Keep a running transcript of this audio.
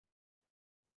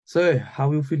So, how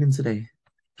are you feeling today?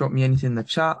 Drop me anything in the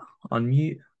chat,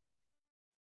 unmute.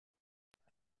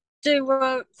 Do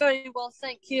very well,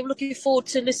 thank you. I'm looking forward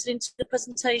to listening to the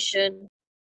presentation.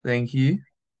 Thank you.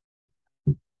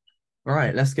 All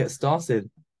right, let's get started.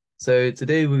 So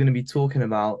today we're going to be talking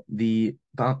about the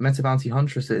Meta Bounty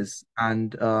Huntresses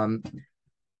and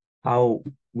how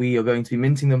we are going to be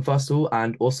minting them first of all,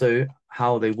 and also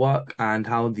how they work and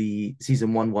how the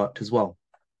season one worked as well.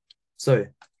 So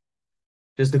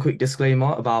just a quick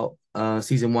disclaimer about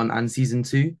season one and season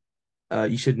two.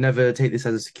 You should never take this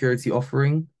as a security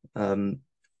offering.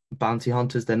 Bounty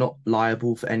hunters, they're not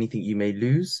liable for anything you may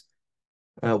lose.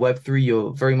 Web3,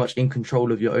 you're very much in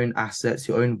control of your own assets,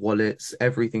 your own wallets,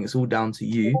 everything. It's all down to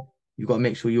you. You've got to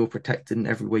make sure you're protected in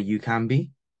every way you can be.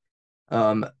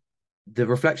 Um, the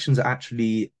reflections are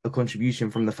actually a contribution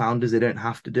from the founders. They don't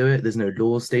have to do it. There's no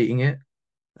law stating it.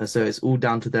 So it's all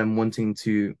down to them wanting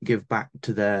to give back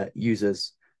to their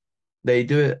users. They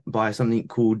do it by something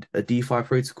called a DeFi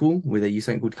protocol, where they use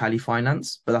something called Cali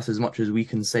Finance, but that's as much as we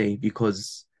can say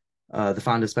because the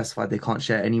founders specified they can't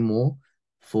share any more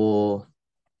for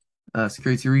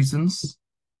security reasons.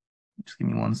 Just give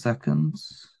me 1 second.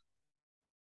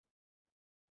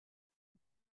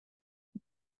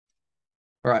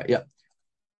 All right, yeah.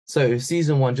 So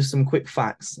season one, just some quick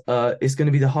facts. It's going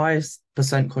to be the highest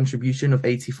percent contribution of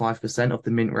 85% of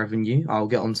the mint revenue. I'll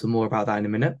get on to more about that in a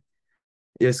minute.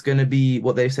 It's going to be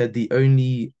what they've said, the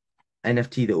only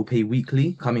NFT that will pay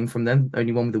weekly coming from them,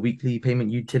 only one with a weekly payment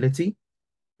utility.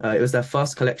 It was their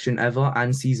first collection ever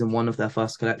and season one of their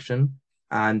first collection.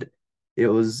 And it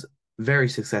was very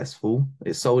successful.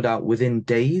 It sold out within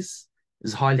days. It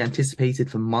was highly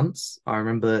anticipated for months. I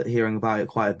remember hearing about it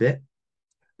quite a bit.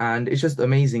 And it's just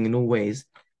amazing in all ways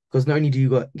because not only do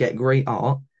you get great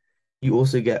art, you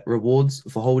also get rewards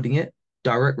for holding it,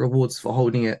 direct rewards for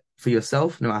holding it for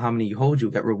yourself. No matter how many you hold, you'll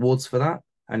get rewards for that.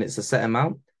 And it's a set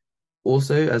amount.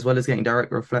 Also, as well as getting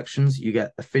direct reflections, you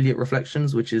get affiliate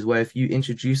reflections, which is where if you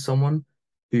introduce someone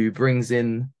who brings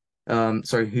in,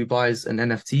 who buys an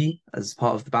NFT as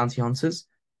part of the bounty hunters,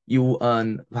 you will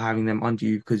earn for having them under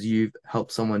you because you've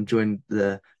helped someone join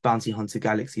the bounty hunter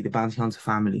galaxy, the bounty hunter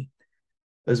family.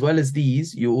 As well as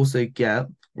these, you also get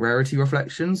rarity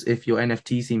reflections if your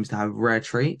NFT seems to have rare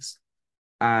traits.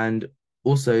 And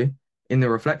also in the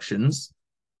reflections,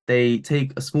 they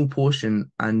take a small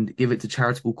portion and give it to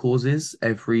charitable causes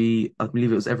I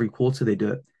believe it was every quarter they do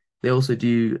it. They also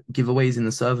do giveaways in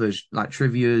the servers, like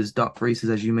trivias, duck races,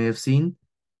 as you may have seen.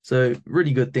 So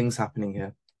really good things happening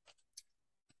here.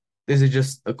 This is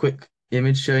just a quick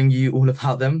image showing you all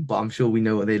about them, but I'm sure we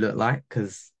know what they look like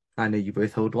because I know you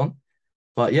both hold one.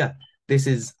 But yeah, this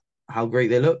is how great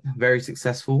they look. Very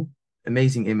successful,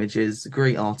 amazing images,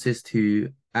 great artist who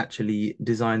actually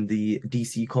designed the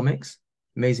DC comics.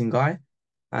 Amazing guy.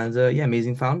 And yeah,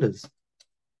 amazing founders.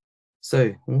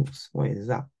 So, oops, what is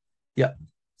that? Yeah.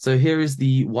 So here is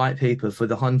the white paper for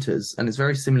the hunters, and it's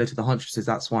very similar to the huntresses.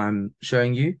 That's why I'm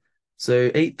showing you. So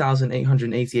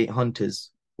 8,888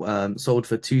 hunters sold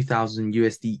for 2,000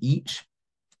 USD each.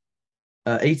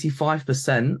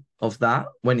 85% of that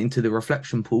went into the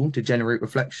reflection pool to generate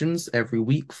reflections every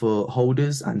week for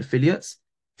holders and affiliates.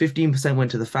 15% went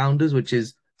to the founders, which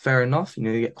is fair enough. You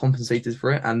know, you get compensated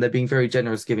for it, and they're being very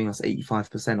generous, giving us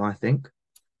 85%, I think.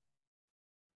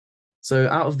 So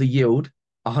out of the yield,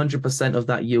 100% of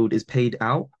that yield is paid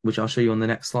out, which I'll show you on the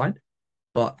next slide.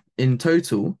 But in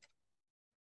total,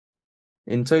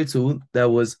 there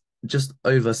was just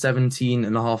over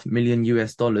 17.5 million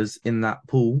US dollars in that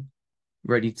pool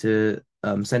ready to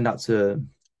send out to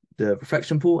the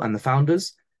reflection pool and the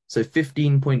founders. So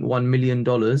 $15.1 million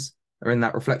are in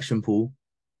that reflection pool,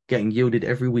 getting yielded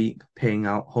every week, paying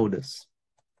out holders.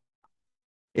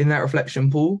 In that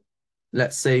reflection pool,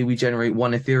 let's say we generate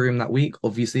 1 Ethereum that week.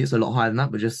 Obviously, it's a lot higher than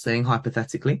that, but just saying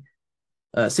hypothetically.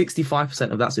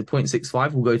 65% of that, so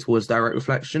 0.65, will go towards direct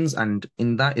reflections, and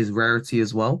in that is rarity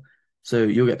as well. So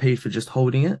you'll get paid for just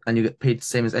holding it, and you get paid the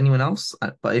same as anyone else.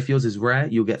 But if yours is rare,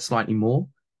 you'll get slightly more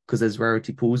because there's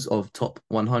rarity pools of top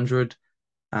 100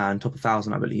 and top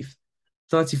 1,000, I believe.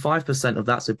 35% of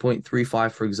that, so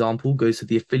 0.35, for example, goes to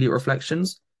the affiliate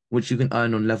reflections, which you can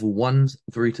earn on level 1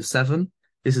 through to 7.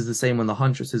 This is the same on the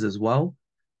Huntresses as well.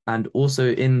 And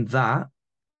also in that,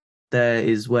 there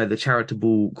is where the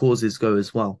charitable causes go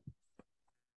as well.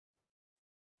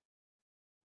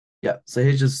 Yeah, so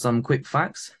here's just some quick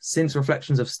facts. Since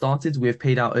reflections have started, we have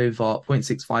paid out over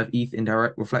 0.65 ETH in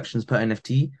direct reflections per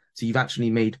NFT. So you've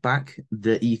actually made back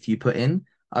the ETH you put in.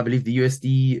 I believe the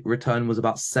USD return was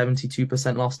about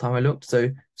 72% last time I looked.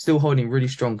 So still holding really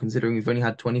strong considering we've only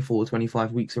had 24,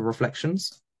 25 weeks of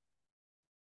reflections.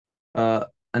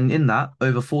 And in that,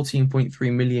 over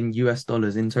 14.3 million US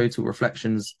dollars in total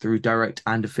reflections through direct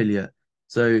and affiliate.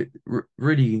 So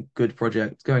really good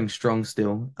project, going strong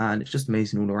still, and it's just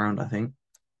amazing all around, I think.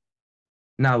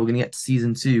 Now we're going to get to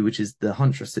season 2, which is the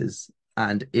Huntresses,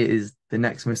 and it is the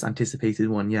next most anticipated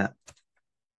one yet.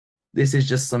 This is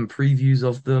just some previews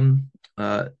of them.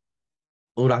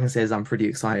 All I can say is I'm pretty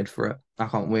excited for it. I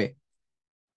can't wait.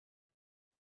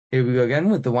 Here we go again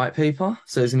with the white paper.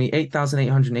 So it's going to be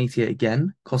 8,888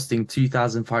 again, costing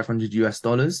 2,500 US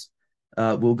dollars.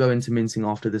 We'll go into minting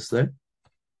after this though.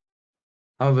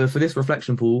 However, for this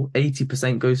reflection pool,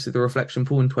 80% goes to the reflection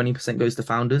pool and 20% goes to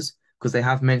founders, because they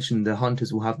have mentioned the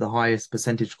hunters will have the highest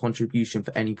percentage contribution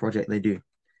for any project they do.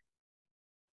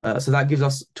 So that gives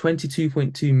us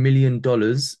 $22.2 million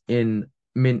in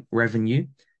mint revenue,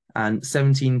 and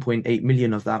 17.8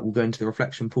 million of that will go into the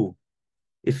reflection pool.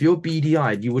 If you're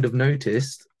BDI'd, you would have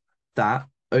noticed that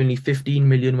only 15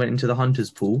 million went into the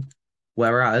hunters pool,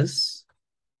 whereas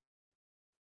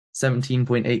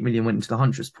 17.8 million went into the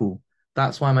Huntress pool.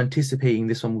 That's why I'm anticipating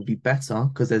this one will be better,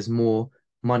 because there's more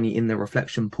money in the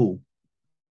reflection pool.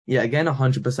 Yeah, again,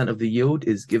 100% of the yield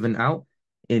is given out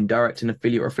in direct and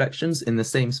affiliate reflections in the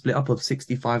same split up of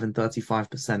 65 and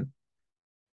 35%.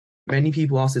 Many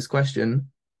people ask this question: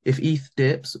 if ETH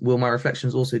dips, will my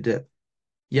reflections also dip?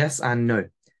 Yes and no.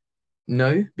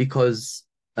 No, because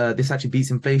this actually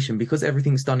beats inflation. Because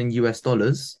everything's done in US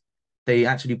dollars, they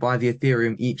actually buy the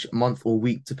Ethereum each month or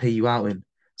week to pay you out in.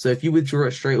 So if you withdraw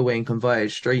it straight away and convert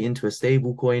it straight into a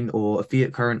stable coin or a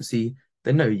fiat currency,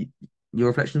 then no, your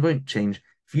reflections won't change.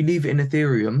 If you leave it in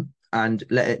Ethereum and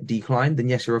let it decline, then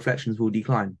yes, your reflections will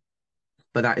decline.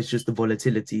 But that is just the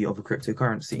volatility of a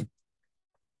cryptocurrency.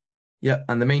 Yeah,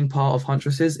 and the main part of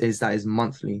Huntresses is that is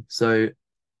monthly. So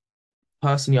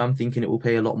personally, I'm thinking it will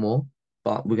pay a lot more,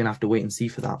 but we're going to have to wait and see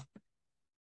for that.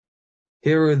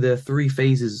 Here are the 3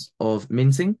 phases of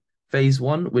minting. Phase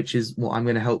 1, which is what I'm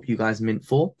going to help you guys mint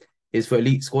for, is for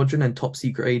Elite Squadron and Top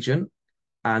Secret Agent.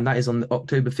 And that is on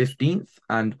October 15th.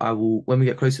 And I will, when we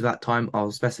get close to that time,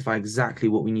 I'll specify exactly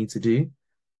what we need to do.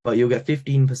 But you'll get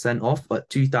 15% off at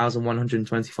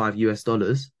 2,125 US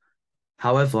dollars.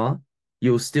 However,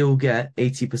 you'll still get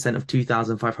 80% of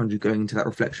 2,500 going into that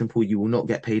reflection pool. You will not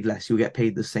get paid less. You'll get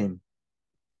paid the same.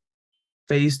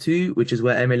 Phase 2, which is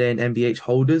where MLA and MBH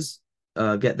holders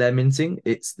get their minting.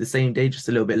 It's the same day, just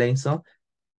a little bit later.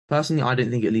 Personally, I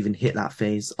don't think it'll even hit that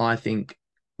phase. I think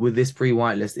with this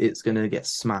pre-whitelist, it's going to get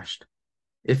smashed.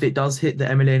 If it does hit the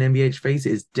MLA and MBH phase,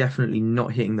 it is definitely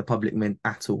not hitting the public mint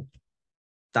at all.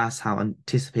 That's how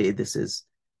anticipated this is.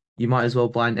 You might as well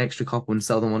buy an extra couple and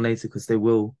sell them on later, because they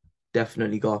will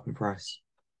definitely go up in price.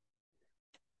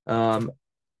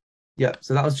 Yeah,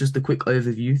 so that was just a quick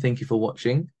overview. Thank you for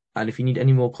watching. And if you need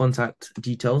any more contact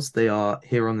details, they are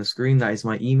here on the screen. That is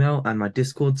my email and my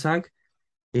Discord tag.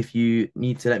 If you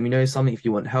need to let me know something, if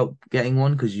you want help getting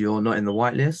one because you're not in the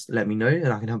whitelist, let me know and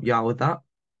I can help you out with that.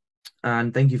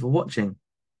 And thank you for watching.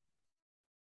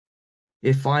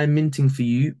 If I'm minting for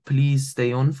you, please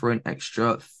stay on for an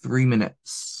extra 3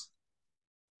 minutes.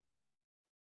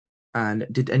 And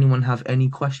did anyone have any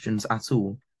questions at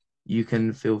all? You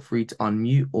can feel free to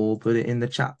unmute or put it in the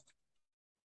chat.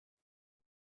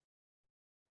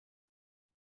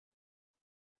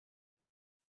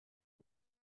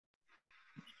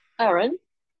 Aaron,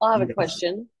 I have a Yes.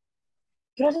 question.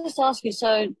 Can I just ask you,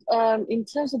 so in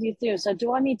terms of the Ethereum, so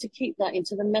do I need to keep that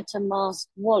into the MetaMask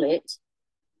wallet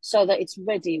so that it's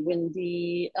ready when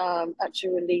the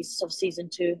actual release of season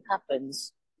 2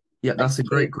 happens? Yeah, Thank that's a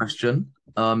great you. question.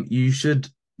 You should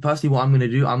personally, what I'm going to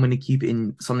do, I'm going to keep it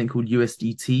in something called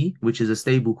USDT, which is a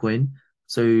stable coin.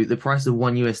 So the price of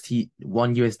one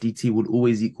USDT would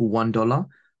always equal $1.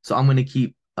 So I'm going to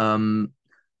keep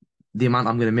the amount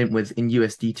I'm going to mint with in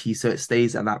USDT, so it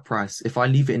stays at that price. If I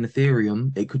leave it in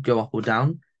Ethereum, it could go up or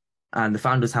down, and the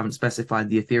founders haven't specified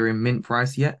the Ethereum mint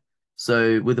price yet.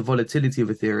 So with the volatility of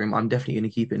Ethereum, I'm definitely going to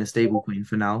keep it in a stable coin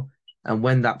for now. And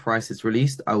when that price is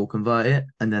released, I will convert it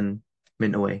and then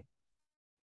mint away.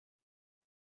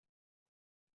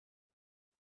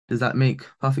 Does that make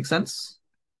perfect sense?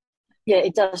 Yeah,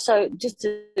 it does. So just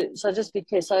be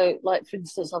clear, so like for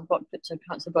instance, I've got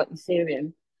cryptocurrency, I've got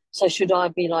Ethereum. So should I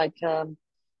be like,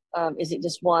 is it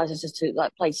just wise just to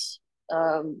like place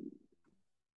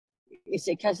is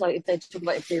it case like if they talk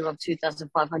about Ethereum of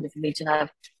 2,500 for me to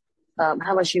have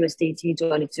how much USDT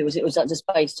do I need to? Was that just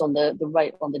based on the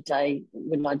rate on the day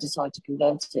when I decide to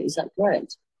convert it? Is that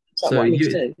correct? Is that So what I need to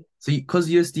you do? so because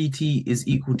USDT is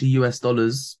equal to US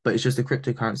dollars, but it's just a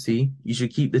cryptocurrency, you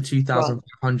should keep the Right.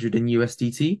 2,500 in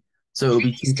USDT. So it'll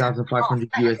be 2,500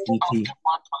 USDT.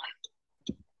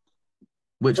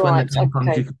 which when the Right. time comes,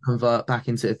 you Okay. can convert back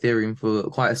into Ethereum for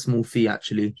quite a small fee,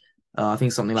 actually. I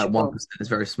think something like Sure. 1% is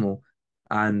very small.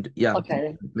 And yeah, Okay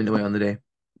then. mint away on the day.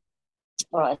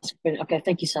 All right. That's brilliant. Okay.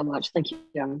 Thank you so much. Thank you,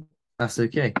 Aaron. That's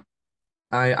okay.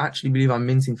 I actually believe I'm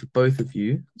minting for both of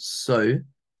you. So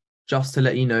just to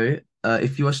let you know,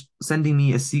 if you are sending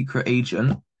me a secret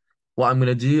agent, what I'm going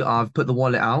to do, I've put the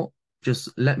wallet out. Just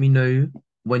let me know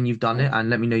when you've done it and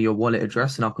let me know your wallet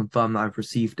address and I'll confirm that I've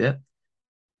received it.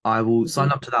 I will sign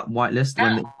Hmm. up to that whitelist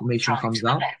when the information comes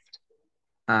out.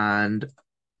 And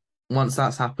once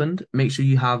that's happened, make sure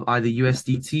you have either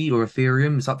USDT or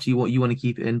Ethereum. It's up to you what you want to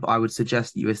keep it in, but I would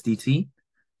suggest USDT.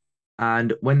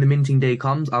 And when the minting day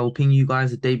comes, I will ping you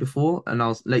guys the day before and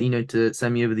I'll let you know to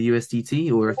send me over the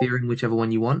USDT or Ethereum, whichever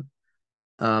one you want.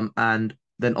 And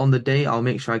then on the day, I'll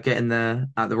make sure I get in there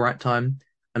at the right time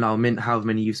and I'll mint however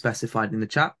many you've specified in the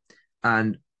chat.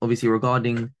 And obviously,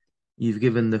 regarding you've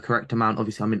given the correct amount,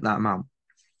 obviously, I'll mint that amount.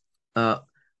 Uh,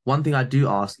 One thing I do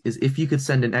ask is if you could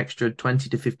send an extra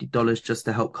 $20 to $50 just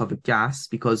to help cover gas,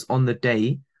 because on the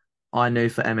day, I know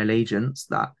for ML agents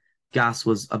that gas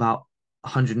was about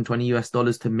 120 US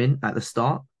dollars to mint at the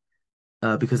start,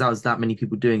 because that was that many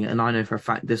people doing it. And I know for a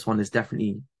fact this one is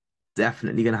definitely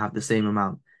going to have the same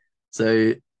amount.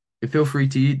 So feel free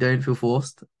to, don't feel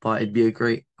forced, but it'd be a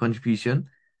great contribution.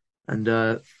 And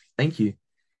thank you.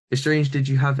 Strange, did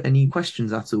you have any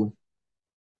questions at all?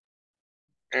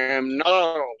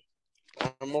 No,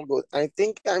 I'm all good. I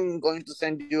think I'm going to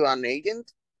send you an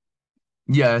agent.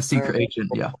 Yeah, Um, secret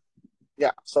agent. Yeah.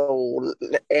 yeah, so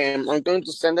I'm going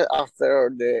to send it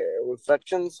after the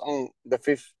reflections on the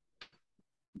 5th.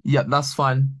 Yeah, that's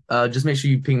fine. Just make sure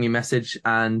you ping me a message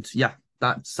and yeah,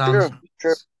 that sounds Sure,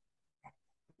 sure,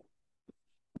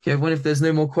 okay. Everyone, if there's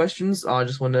no more questions, I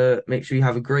just want to make sure you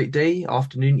have a great day,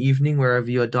 afternoon, evening, wherever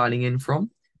you are dialing in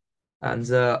from. And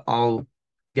I'll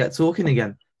get talking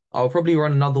again. I'll probably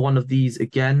run another one of these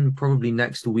again, probably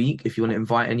next week if you want to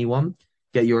invite anyone,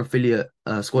 get your affiliate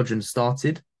squadron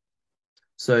started.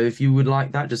 So if you would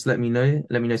like that, just let me know.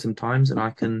 Let me know some times and I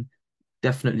can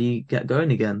definitely get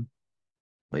going again.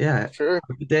 But yeah, have sure,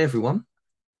 a good day, everyone.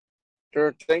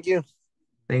 sure. Thank you.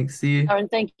 Thanks. See you. Aaron,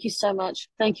 thank you so much.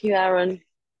 Thank you, Aaron.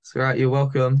 It's all right. You're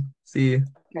welcome. See you.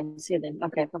 Okay, see you then.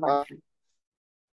 Okay, bye Bye. bye.